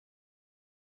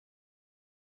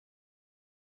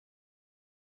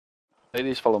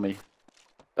Ladies, follow me.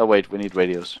 Oh wait, we need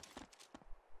radios.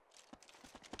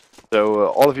 So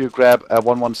all of you grab a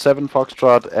 117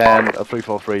 Foxtrot and a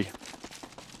 343.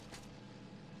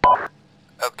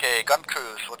 Okay, gun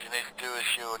crews, what you need to do is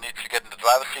you need to get in the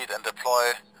driver's seat and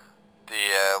deploy the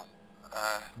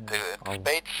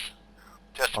spades,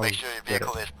 just to make sure your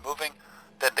vehicle is moving.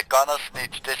 Then the gunners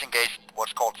need to disengage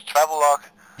what's called the travel lock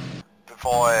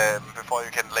before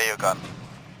you can lay your gun.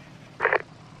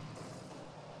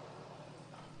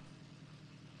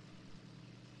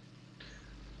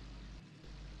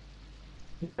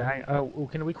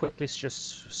 Can we quickly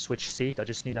just switch seat? I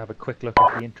just need to have a quick look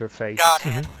at the interface.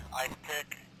 Godhand, ice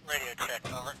pick, radio check,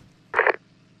 over.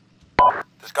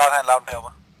 This is Godhand, loud and clear,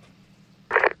 over.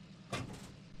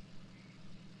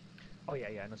 Oh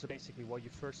yeah. No, so basically what you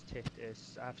first hit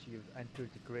is after you've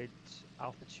entered the grid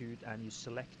altitude and you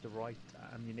select the right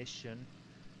ammunition,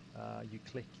 you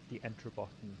click the enter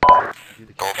button to do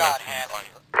the calculations.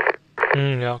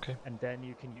 Yeah, okay. And then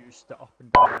you can use the up and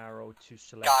down arrow to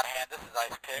select. Godhand, this is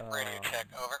ice pick, radio check,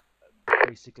 over.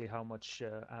 Basically how much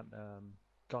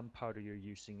gunpowder you're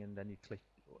using, and then you click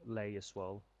lay as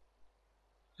well.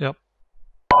 Yep.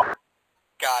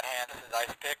 Godhand, this is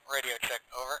ice pick, radio check,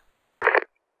 over.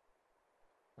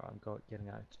 I'm getting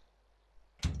out.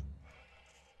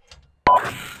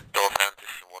 Godhand, this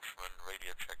is Watchman,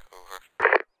 radio check, over.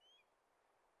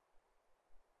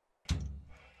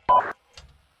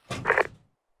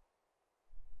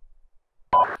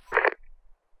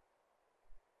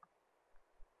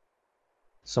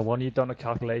 So when you've done the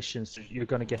calculations, you're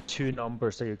going to get two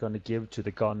numbers that you're going to give to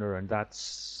the gunner, and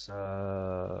that's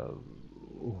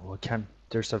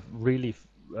there's a really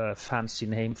fancy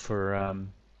name for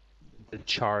the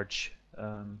charge.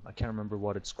 I can't remember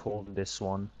what it's called in this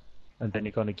one. And then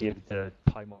you're going to give the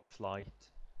time of flight,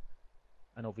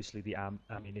 and obviously the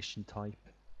ammunition type.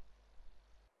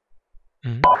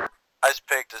 Ice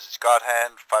pick, this is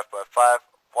Godhand, 5x5.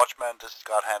 Watchman, this is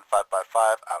Godhand,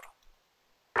 5x5, out.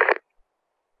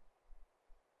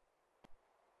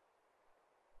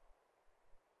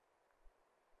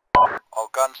 All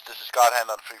guns, this is Godhand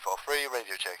on 343,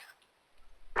 radio check.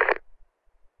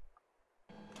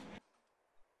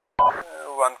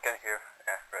 One can hear,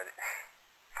 yeah, ready.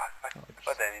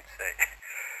 What I need to say.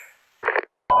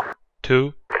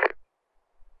 2.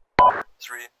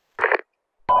 3.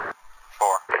 4.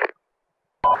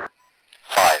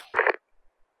 5.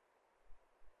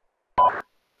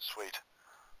 Sweet.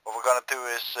 What we're gonna do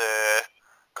is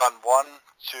gun 1,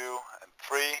 2, and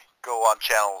 3 go on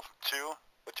channel 2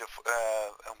 with your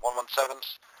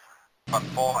 117s. Gun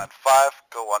 4 and 5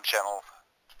 go on channel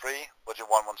 3 with your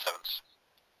 117s.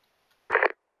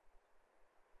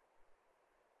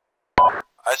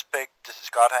 Ice pick, this is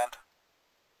Godhand.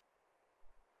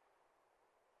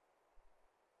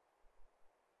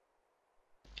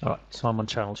 Alright, so I'm on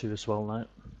channel 2 as well now.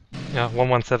 Yeah,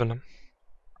 117.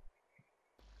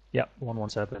 Yeah,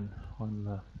 117.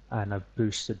 And I've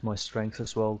boosted my strength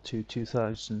as well to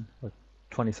 2,000, or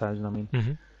 20,000 I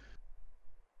mean.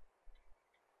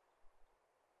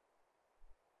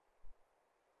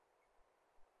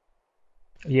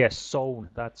 Yes, zone,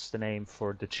 that's the name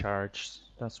for the charge.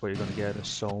 That's where you're going to get a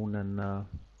zone and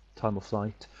time of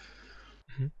flight.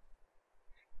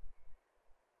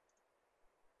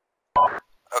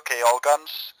 Okay, all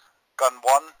guns. Gun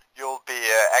 1, you'll be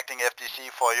acting FDC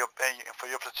for your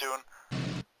platoon.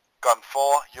 Gun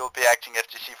 4, you'll be acting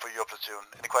FDC for your platoon.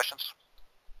 Any questions?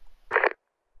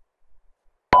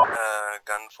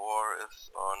 Gun 4 is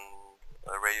on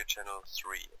radio channel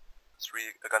 3.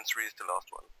 Gun 3 is the last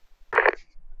one.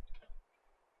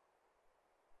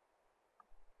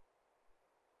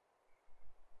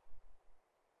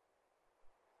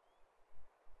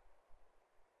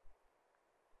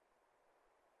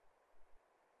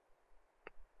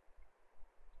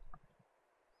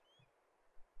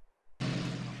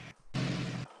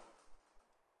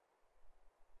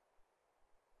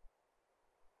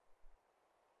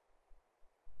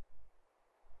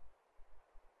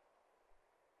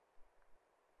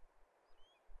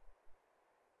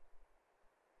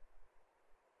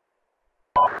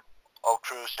 All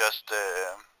crews, just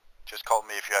call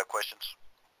me if you have questions.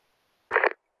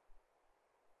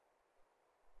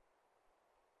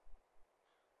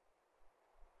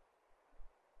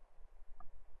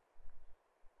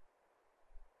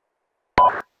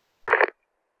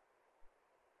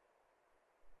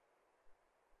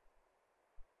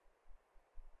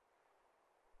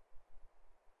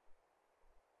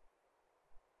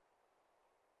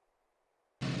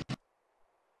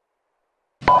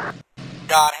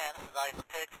 Godhand, this is Ice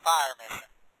Pick, fire mission.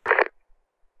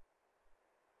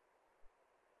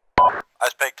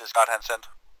 Ice Pick, this is Godhand sent.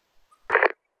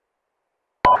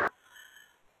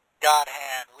 God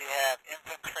hand, we have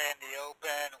infantry in the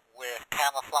open with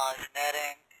camouflage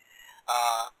netting.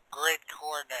 Grid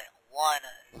coordinate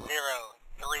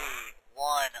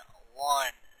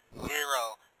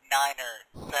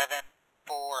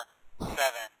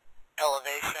 10311109747.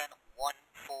 Elevation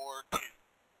 142.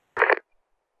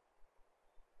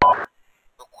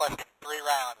 Requesting 3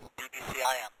 rounds,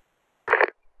 DBCIM.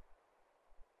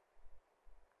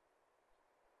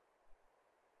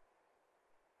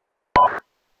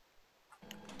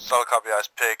 Solid copy, ice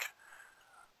pick.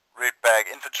 Read back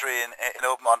infantry in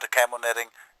open under camo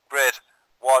netting. Grid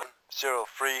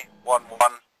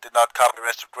 10311. Did not copy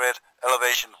rest of grid.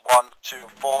 Elevation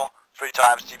 124. 3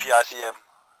 times DPICM.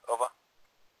 Over.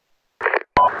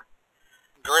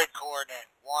 Grid coordinate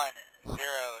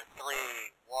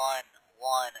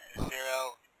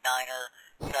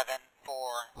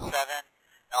 10311109747.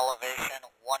 Elevation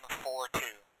 142.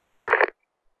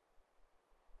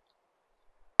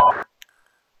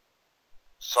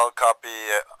 Solid copy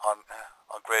on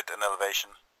grid and elevation.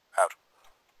 Out.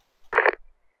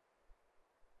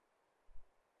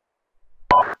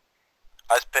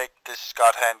 Ice pick, this is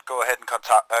God hand. Go ahead and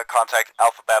contact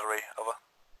Alpha Battery. Over.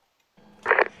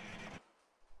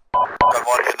 God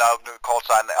 1, you now call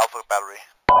sign Alpha Battery.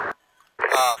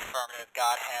 Affirmative,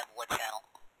 God hand, what channel?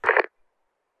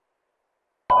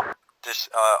 This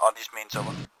on these means.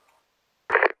 Over.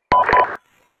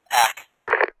 ACK.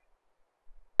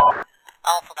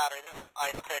 Alpha Battery, this is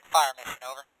Ice Pick, fire mission,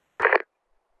 over.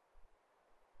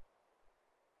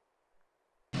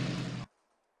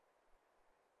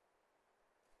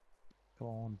 Go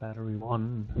on, battery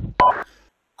 1.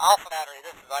 Alpha Battery,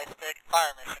 this is Ice Pick,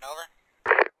 fire mission, over.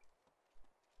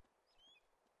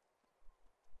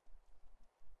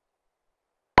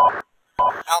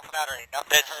 Alpha Battery,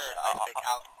 nothing heard, Ice Pick,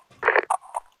 out.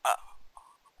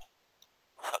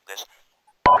 Fuck this.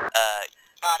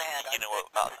 God hand, You Ice know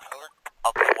Pick, what, message, over.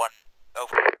 Alpha 1.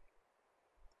 Over.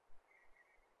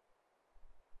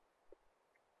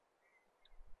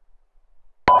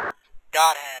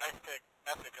 God hand, Ice Pick,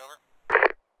 message, over.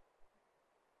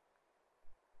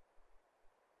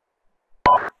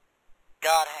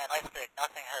 God hand, Ice Pick,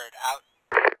 nothing heard, out.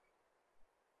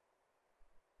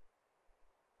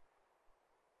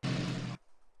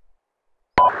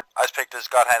 Ice pick, this is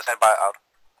God hand, stand by, out.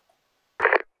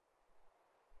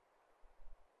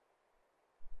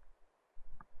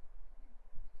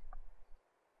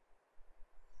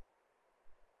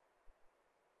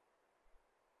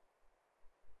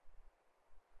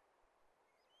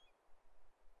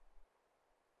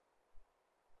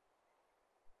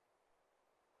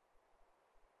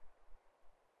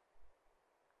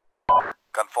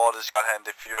 Gun 4, this is God hand.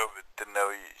 If you didn't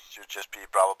know, you'd just be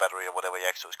Bravo Battery or whatever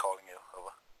Yaxo is calling you.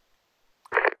 Over.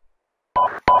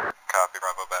 Copy,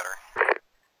 Bravo Battery.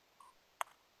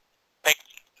 Pick,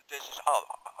 this is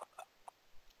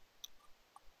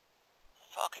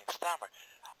fucking stammer.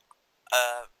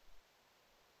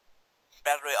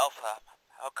 Battery Alpha,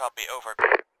 how copy, over.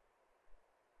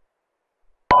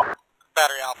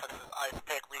 Battery Alpha, this is Ice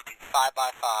Pick, repeat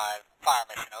 5x5, fire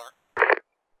mission, over.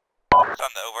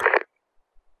 Thunder, over.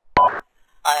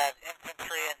 I have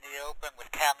infantry in the open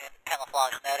with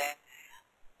camouflage netting.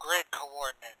 Grid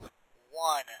coordinates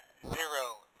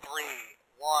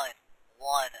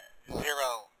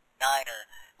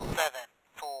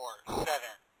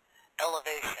 10311109747.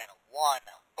 Elevation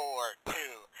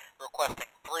 142. Requesting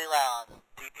 3 rounds.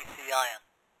 DPCIM.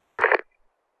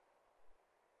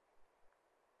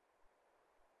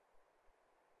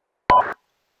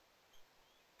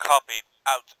 Copy,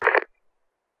 out.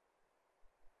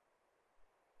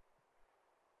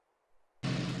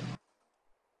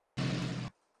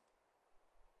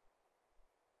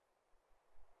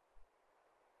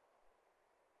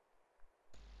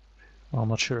 Well, I'm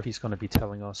not sure if he's going to be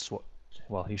telling us what.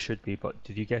 Well, he should be, but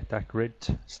did you get that grid,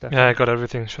 Stefan? Yeah, I got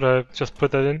everything. Should I just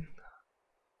put that in?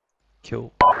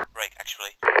 Cool. Break,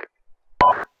 actually.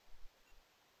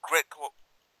 Grid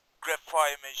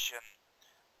fire mission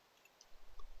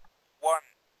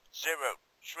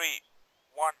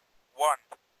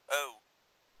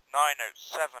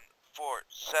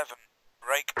 10311109747.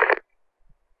 Break.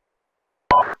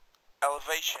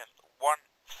 Elevation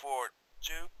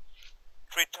 142.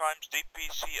 3 times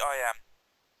DPCIM.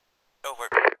 Over.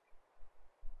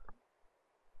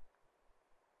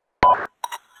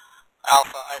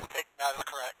 Alpha, I think that is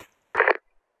correct.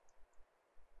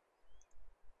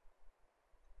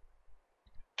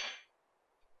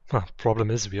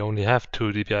 Problem is, we only have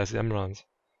 2 DPICM rounds.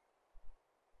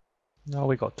 No,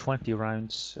 we got 20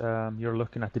 rounds. You're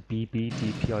looking at the BB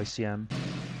DPICM.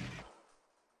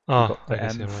 We've Ah, got I the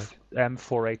guess you're right.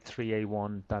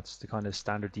 M483A1, that's the kind of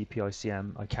standard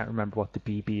DPICM. I can't remember what the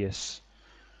BB is.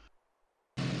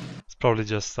 It's probably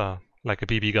just like a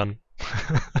BB gun.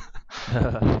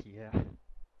 Yeah.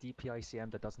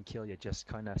 DPICM that doesn't kill you, just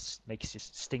kind of makes you,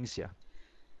 stings you.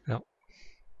 Yeah.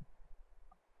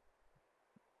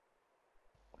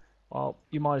 Well,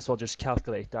 you might as well just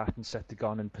calculate that and set the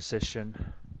gun in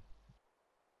position.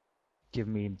 Give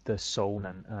me the zone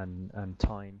and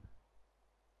time.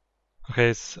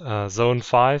 Okay, it's zone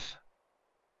 5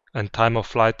 and time of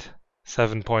flight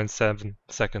 7.7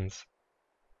 seconds.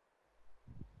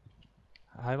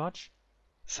 How much?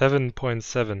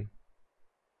 7.7.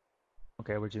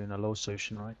 Okay, we're doing a low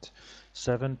solution, right?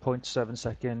 7.7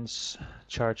 seconds,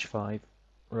 charge 5,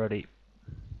 ready.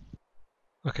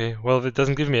 Okay, well, it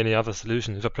doesn't give me any other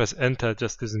solution. If I press enter, it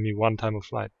just gives me one time of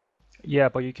flight. Yeah,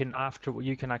 but you can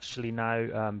actually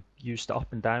now use the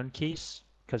up and down keys,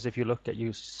 because if you look at,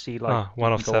 you see like you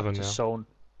one can of go up 7, to yeah. zone,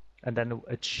 and then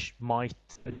it might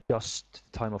adjust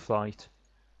time of flight.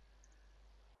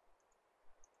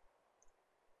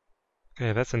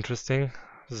 Okay, that's interesting.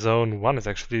 Zone 1 is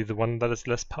actually the one that is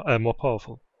more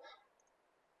powerful.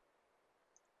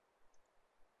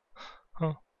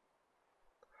 Huh.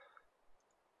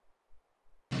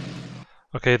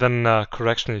 Okay, then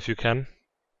correction if you can.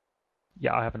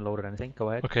 Yeah, I haven't loaded anything. Go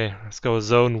ahead. Okay, let's go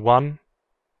zone 1,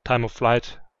 time of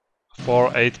flight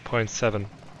 48.7.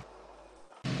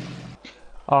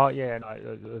 Oh yeah, and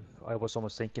I was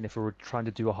almost thinking if we were trying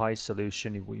to do a high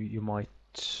solution, you might.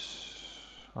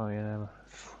 Oh yeah,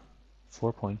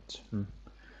 4 point.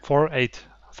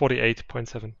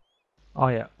 48.7. Oh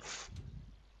yeah.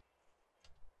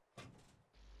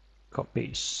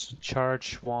 Copies.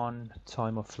 Charge 1,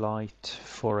 time of flight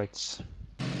 48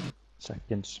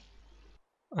 seconds.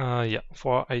 Yeah,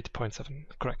 48.7,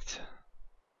 correct.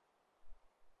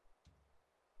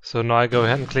 So now I go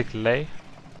ahead and click lay.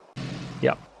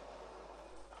 Yep.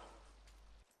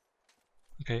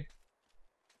 Okay.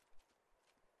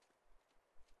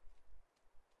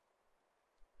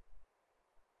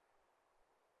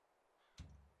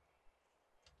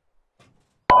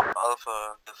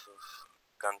 Alpha, this is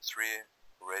gun 3,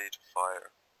 ready to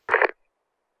fire.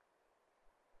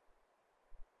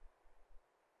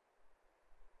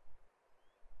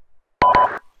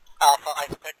 Alpha, I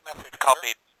expect message.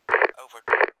 Copied. Over.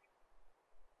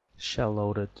 Shell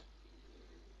loaded.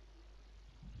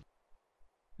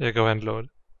 Yeah, go ahead and load.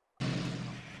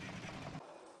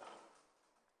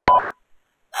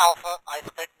 Alpha, I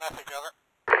expect message. Over.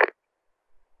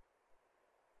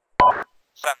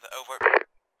 Send over.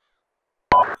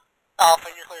 Alpha,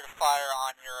 you're clear to fire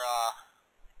on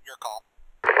your call.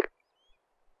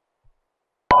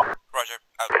 Roger,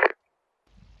 out.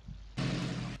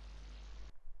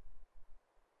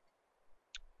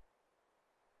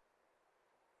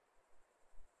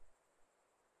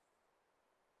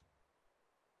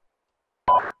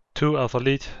 Two Alpha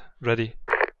lead, ready.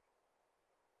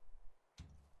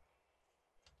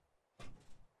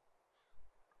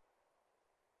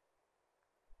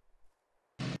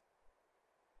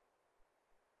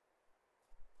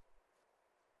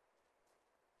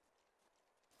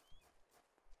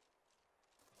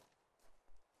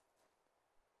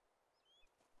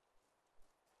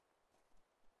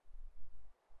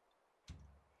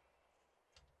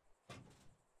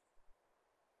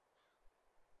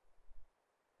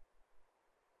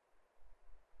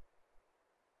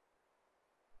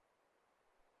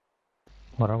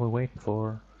 What are we waiting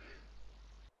for?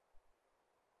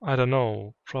 I don't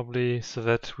know, probably so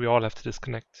that we all have to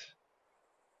disconnect.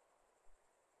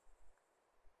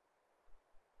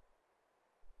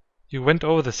 You went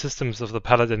over the systems of the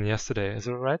Paladin yesterday, is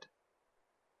that right?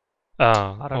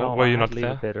 I don't know. Were I you had not to leave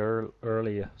a there? bit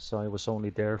early, so I was only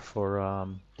there for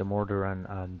the mortar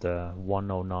and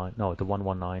 109. No, the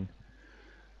 119.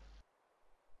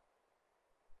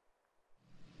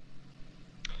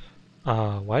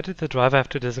 Why did the driver have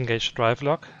to disengage drive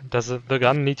lock? Does the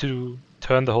gun need to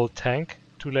turn the whole tank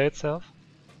to lay itself?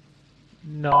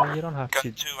 No, you don't have Gun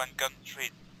to. 2 and gun 3,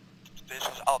 this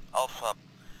is Alpha.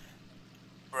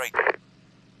 Break.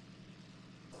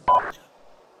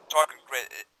 Target grid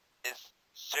is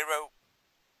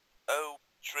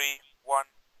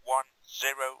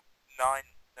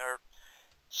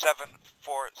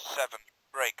 00311109747.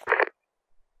 Break.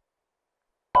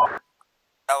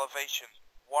 Elevation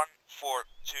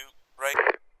 142. Break.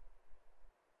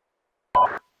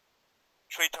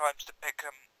 3 times the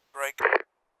Pickham. Break.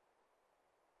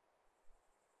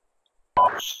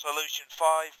 Solution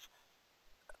 5.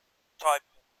 Type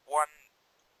 1.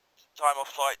 Time of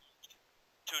flight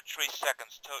 23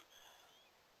 seconds to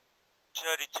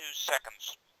 32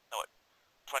 seconds. No,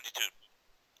 22.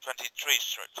 23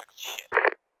 seconds. Shit.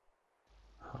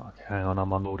 Okay, hang on,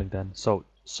 I'm unloading then. So,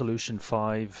 solution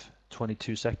 5,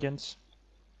 22 seconds.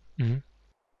 Mm-hmm.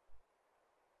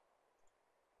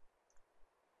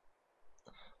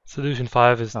 Solution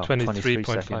 5 is 23.5.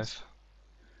 seconds.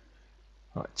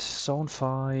 Right, zone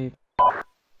 5. Gun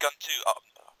 2 up.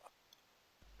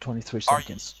 23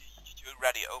 seconds. Are you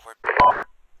ready? Over.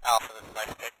 Alpha, this is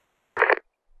nice pick.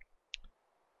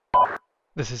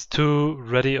 This is 2,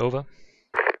 ready, over.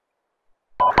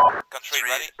 Gun 3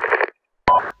 ready.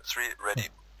 3 ready.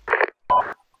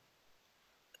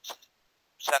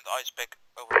 Send ice pick.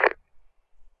 Over.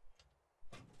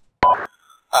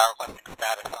 Requesting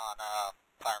status on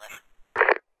fire mission.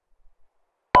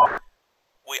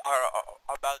 We are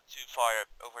about to fire.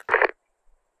 Over.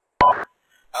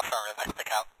 Affirmative, nice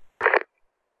pick out.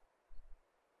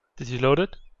 Did you load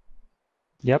it?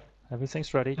 Yep,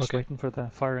 everything's ready. Just Okay. waiting for the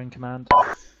firing command.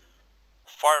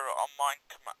 Fire on mine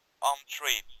command. On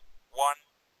 3. 1,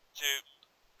 2,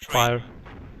 3. Fire.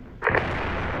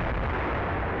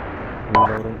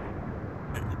 Reloading.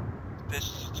 This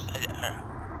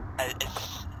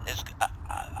is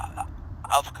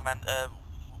Alpha Command.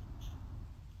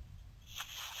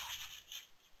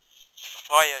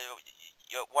 Fire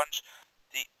once.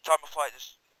 The time of flight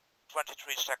is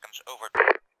 23 seconds. Over.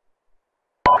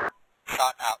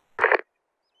 Shot out.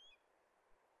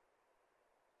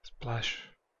 Splash.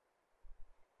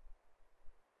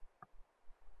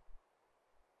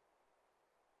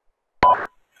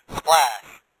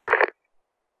 Splash.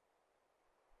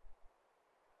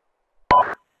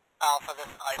 Alpha, this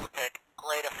is ice pick.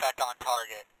 Great effect on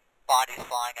target. Bodies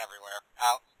flying everywhere.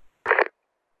 Out.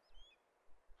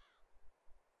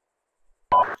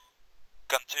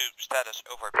 Gun 2 status.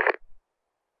 Over.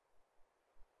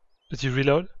 Did you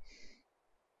reload?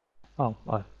 Oh,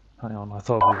 hang on. I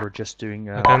thought we were just doing.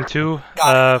 Gun 2,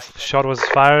 shot was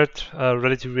fired,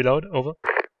 ready to reload, over.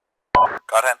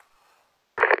 Got him.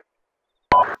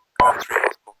 Gun 3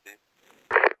 was booked.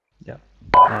 Yeah,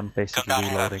 I'm basically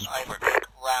reloading. Ice pick.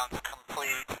 Rounds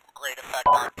complete. Great effect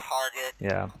on target.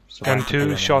 Yeah. So Gun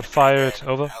 2, shot fired,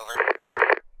 over. Over.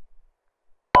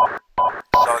 So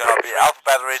copy. Alpha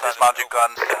battery, dismount your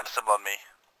guns, and assemble on me.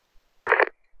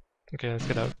 Okay, let's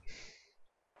get out.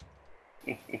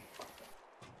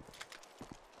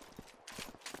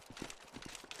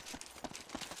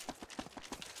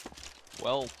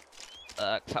 Well,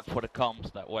 except for the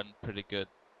comms, that went pretty good.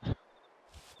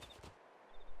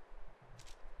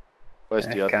 Where's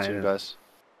the other two guys?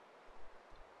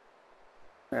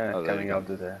 Coming out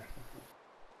to there.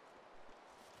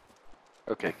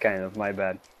 Okay. Kind of, my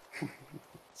bad.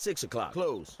 6 o'clock.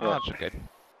 Close. Oh, that's okay.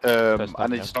 I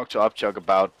need to talk to Upchuck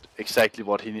about exactly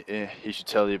what he should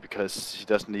tell you, because he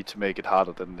doesn't need to make it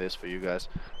harder than this for you guys.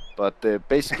 But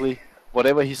basically,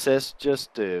 whatever he says,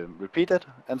 just repeat it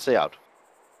and say out.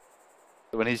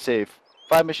 So when he say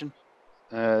fire mission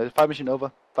over,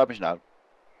 fire mission out,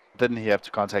 then he have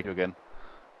to contact you again.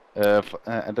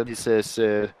 And then he says,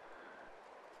 he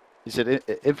said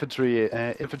infantry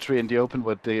in the open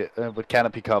with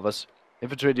canopy covers.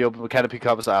 Infantry in the open with canopy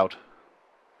covers out.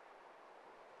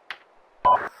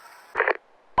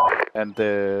 And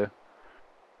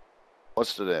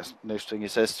what's the next thing? He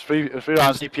says 3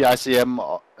 rounds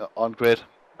DPICM on grid.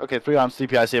 Okay, 3 rounds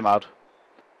DPICM out.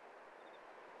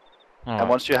 And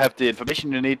once you have the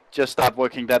information you need, just start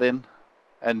working that in.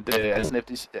 And as a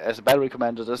battery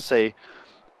commander, just say,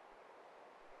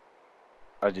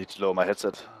 I need to lower my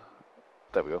headset.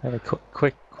 There we go.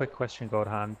 Quick question,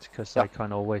 Godhand, because Yeah. I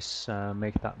can always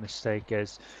make that mistake.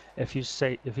 Is if he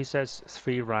says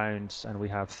 3 rounds and we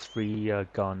have 3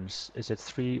 guns, is it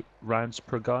 3 rounds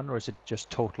per gun, or is it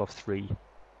just total of 3?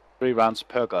 3 rounds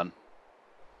per gun.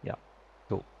 Yeah.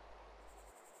 Cool.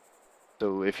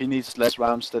 So if he needs less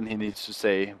rounds, then he needs to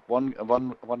say one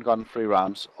gun, 3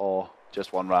 rounds, or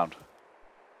just 1 round.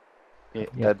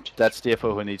 Yeah. That's the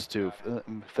FO who needs to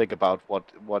think about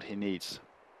what he needs.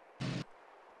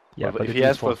 Yeah, But if he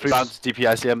asks for 3 rounds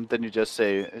DPICM, then you just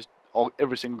say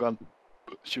every single gun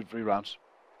shoot 3 rounds.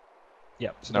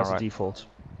 Yeah, so that's the Alright. default.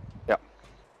 Yeah.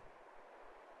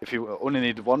 If you only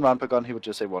need 1 round per gun, he would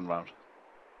just say 1 round.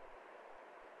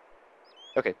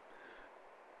 Okay.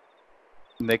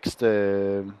 Next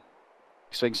thing,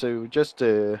 so just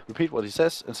repeat what he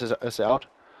says and say out.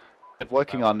 And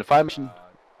working on the fire mission,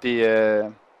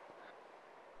 the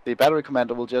battery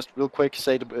commander will just real quick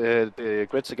say the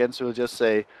grids again. So he'll just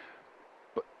say,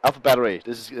 Alpha battery,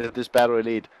 this is this battery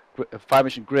lead, fire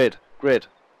mission grid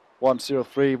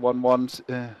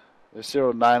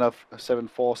 1031109 of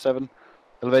 747,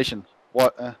 elevation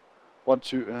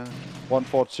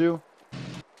 142,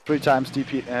 3 times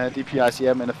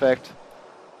DPICM in effect,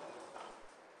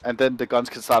 and then the guns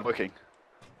can start working.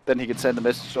 Then he can send a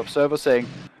message to observer saying,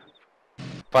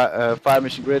 fire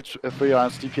mission grid, 3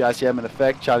 rounds DPICM in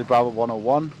effect, Charlie Bravo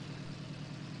 101.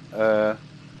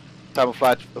 Time of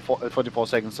flight 44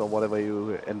 seconds or whatever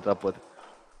you end up with.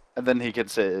 And then he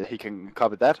can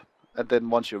copy that. And then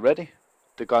once you're ready,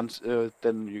 the guns,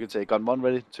 then you can say gun 1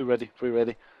 ready, 2 ready, 3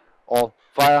 ready, all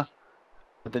fire.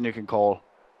 And then you can call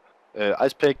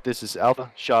Ice Pick, this is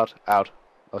Alpha, shot out,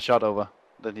 or shot over.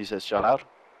 Then he says shot out.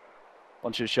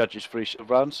 Once you shot your 3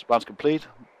 rounds complete.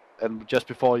 And just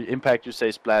before you impact, you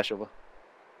say splash over.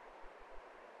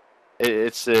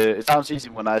 It sounds easy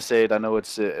when I say it. I know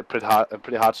it's pretty hard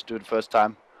to do it the first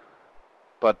time.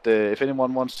 But if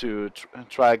anyone wants to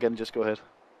try again, just go ahead.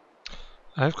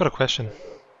 I've got a question.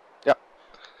 Yeah.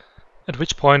 At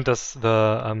which point does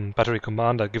the battery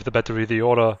commander give the battery the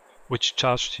order which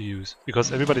charge to use?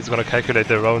 Because everybody's going to calculate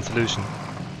their own solution.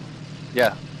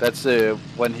 Yeah, that's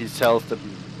when he tells them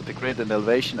the grid and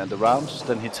elevation and the rounds.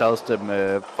 Then he tells them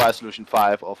fire solution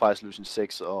 5 or fire solution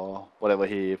 6 or whatever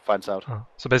he finds out. Oh.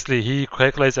 So basically, he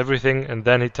calculates everything and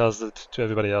then he tells it to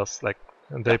everybody else, like,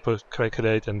 and they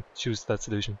calculate and choose that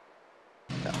solution.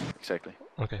 Yeah, exactly.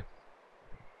 Okay.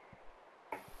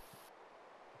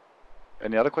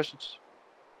 Any other questions?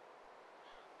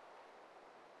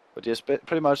 But yes,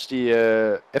 pretty much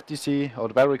the FDC or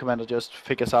the battery commander just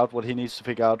figures out what he needs to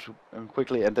figure out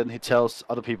quickly, and then he tells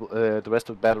other people, the rest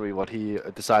of the battery, what he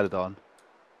decided on,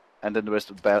 and then the rest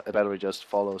of the battery just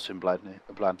follows him blindly.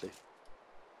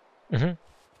 Mm-hmm.